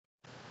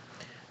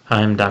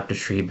Hi, I'm Dr.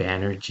 Sri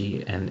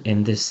Banerjee, and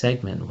in this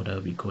segment, what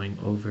I'll be going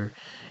over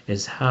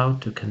is how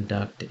to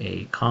conduct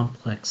a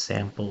complex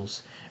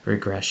samples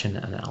regression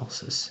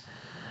analysis.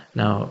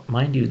 Now,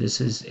 mind you,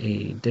 this is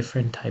a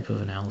different type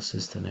of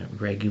analysis than a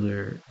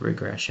regular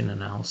regression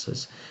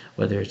analysis,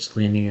 whether it's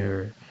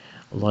linear,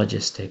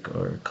 logistic,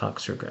 or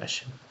Cox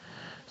regression.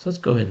 So let's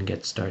go ahead and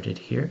get started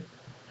here.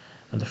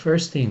 And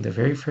the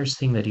very first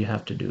thing that you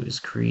have to do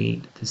is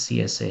create the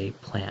CSA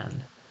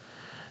plan.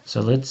 So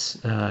let's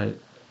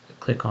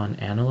click on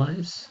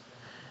Analyze,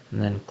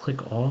 and then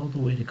click all the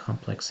way to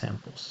Complex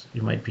Samples.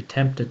 You might be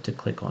tempted to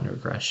click on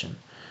Regression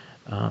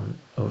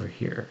over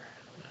here,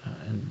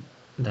 and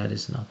that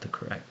is not the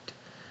correct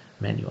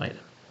menu item.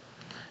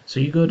 So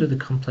you go to the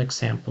Complex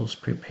Samples,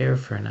 Prepare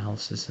for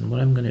Analysis, and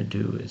what I'm going to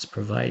do is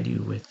provide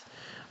you with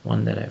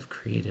one that I've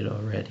created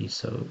already.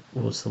 So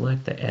we'll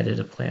select the Edit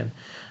a Plan.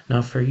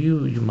 Now for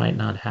you, you might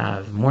not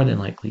have, more than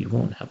likely you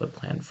won't have a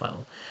plan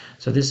file.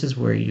 So this is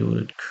where you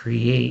would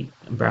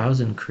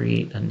browse and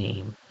create a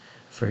name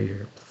for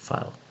your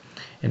file.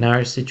 In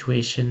our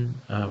situation,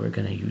 we're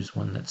going to use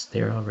one that's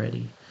there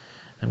already.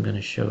 I'm going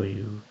to show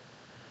you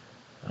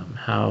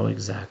how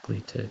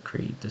exactly to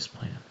create this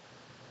plan.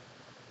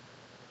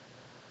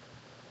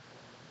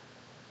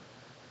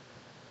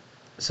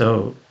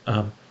 So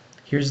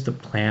here's the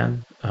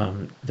plan.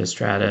 The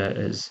strata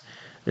is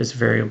this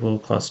variable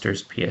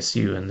clusters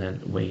PSU and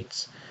then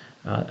weights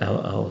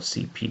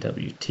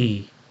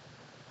LLCPWT.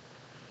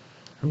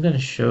 I'm going to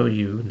show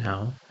you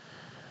now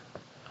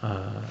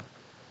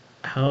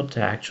how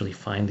to actually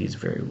find these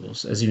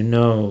variables. As you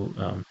know,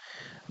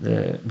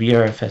 the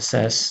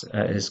BRFSS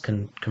is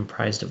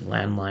comprised of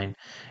landline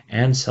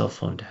and cell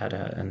phone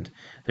data, and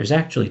there's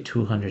actually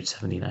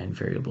 279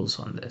 variables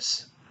on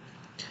this.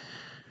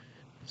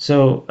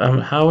 So,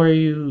 how are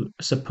you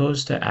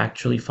supposed to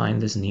actually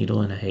find this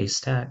needle in a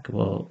haystack?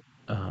 Well,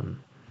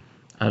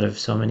 out of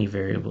so many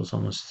variables,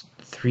 almost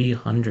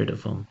 300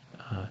 of them,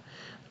 the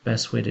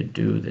best way to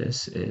do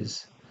this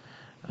is,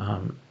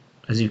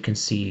 as you can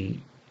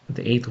see,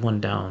 the 8th one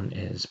down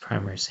is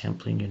primary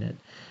sampling unit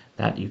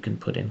that you can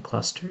put in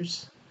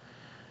clusters.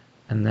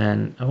 And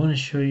then I want to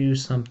show you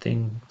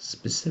something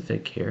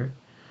specific here.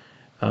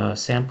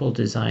 Sample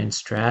design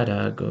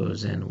strata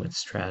goes in with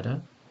strata.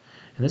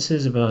 And this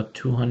is about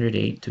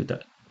 208 to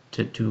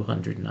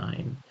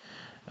 209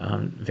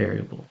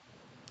 variable.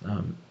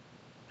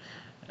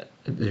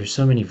 There's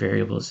so many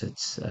variables,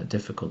 it's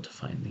difficult to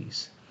find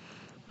these.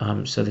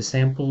 So the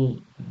sample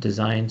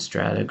design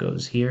strata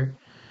goes here.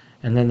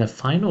 And then the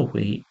final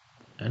weight,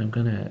 and I'm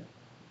going to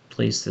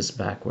place this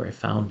back where I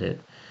found it.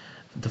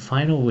 The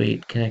final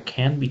weight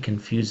can be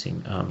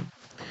confusing.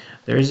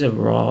 There is a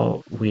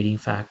raw weighting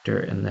factor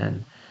and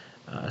then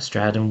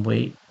stratum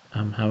weight.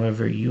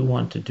 However, you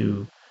want to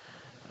do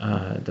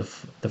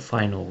the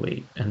final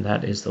weight, and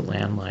that is the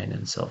landline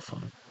and cell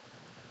phone.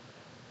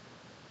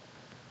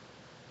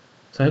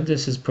 So I hope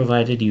this has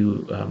provided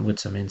you with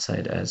some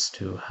insight as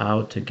to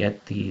how to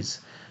get these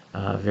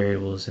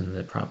variables in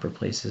the proper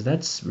places.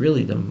 That's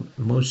really the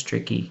most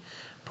tricky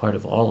part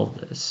of all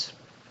of this.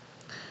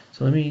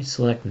 So let me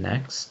select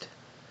Next,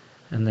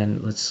 and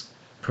then let's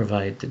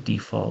provide the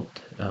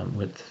default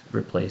with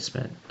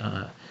replacement,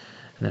 and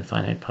then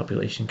finite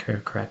population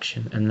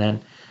correction, and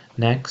then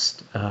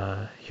next,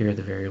 here are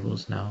the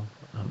variables now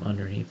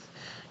underneath.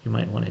 You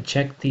might want to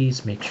check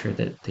these, make sure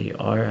that they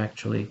are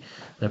actually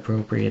the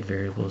appropriate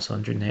variables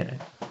underneath.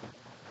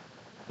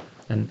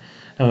 And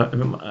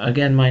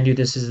again, mind you,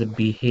 this is the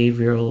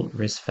behavioral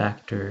risk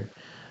factor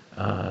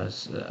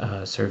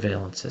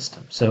surveillance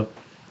system. So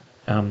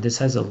this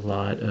has a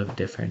lot of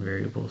different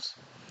variables.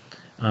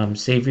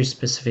 Save your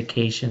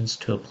specifications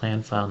to a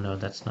plan file. No,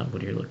 that's not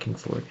what you're looking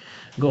for.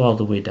 Go all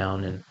the way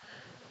down and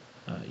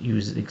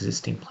use the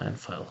existing plan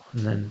file,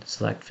 and then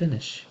select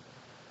Finish.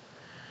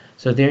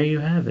 So there you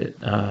have it.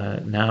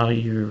 Now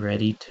you're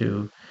ready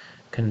to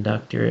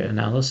conduct your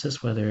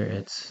analysis, whether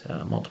it's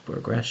multiple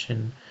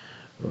regression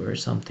or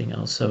something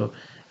else. So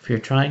if you're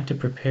trying to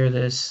prepare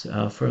this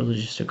for a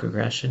logistic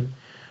regression,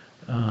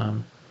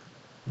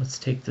 let's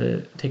take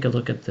a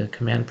look at the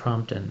command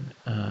prompt, and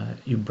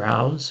you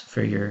browse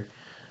for your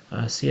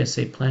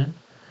CSA plan.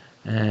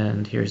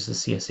 And here's the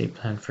CSA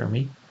plan for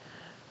me.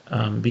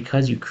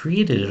 Because you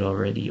created it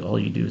already, all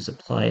you do is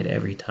apply it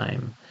every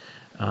time.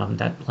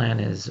 That plan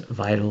is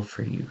vital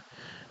for you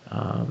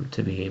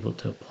to be able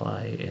to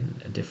apply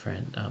in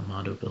different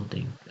model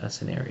building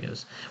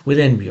scenarios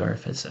within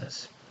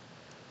BRFSS.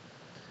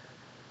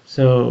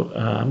 So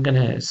I'm going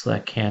to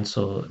select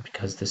Cancel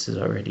because this is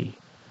already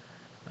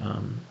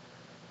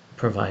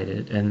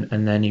provided,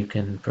 and then you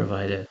can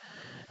provide a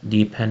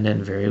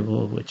dependent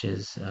variable, which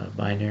is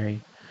binary,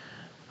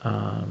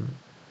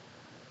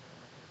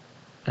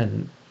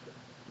 and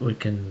we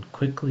can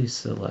quickly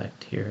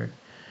select here,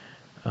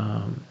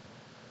 are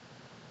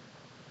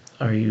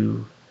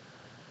you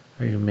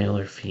male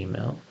or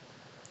female,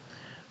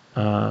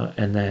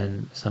 and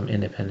then some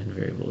independent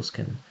variables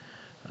can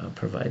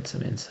provide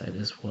some insight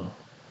as well,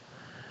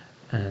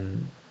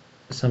 and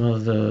some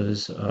of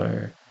those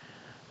are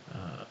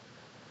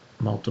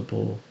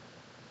multiple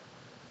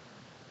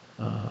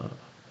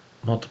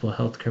multiple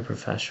healthcare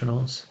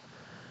professionals,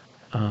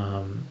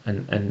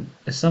 and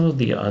some of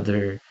the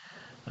other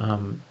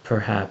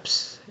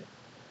perhaps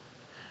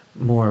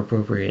more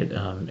appropriate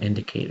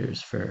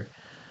indicators for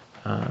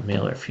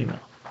male or female.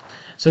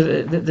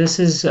 So this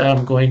is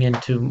going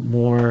into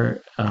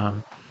more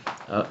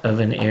of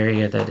an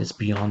area that is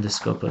beyond the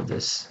scope of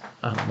this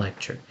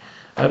lecture.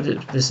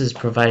 This has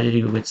provided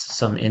you with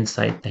some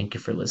insight. Thank you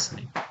for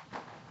listening.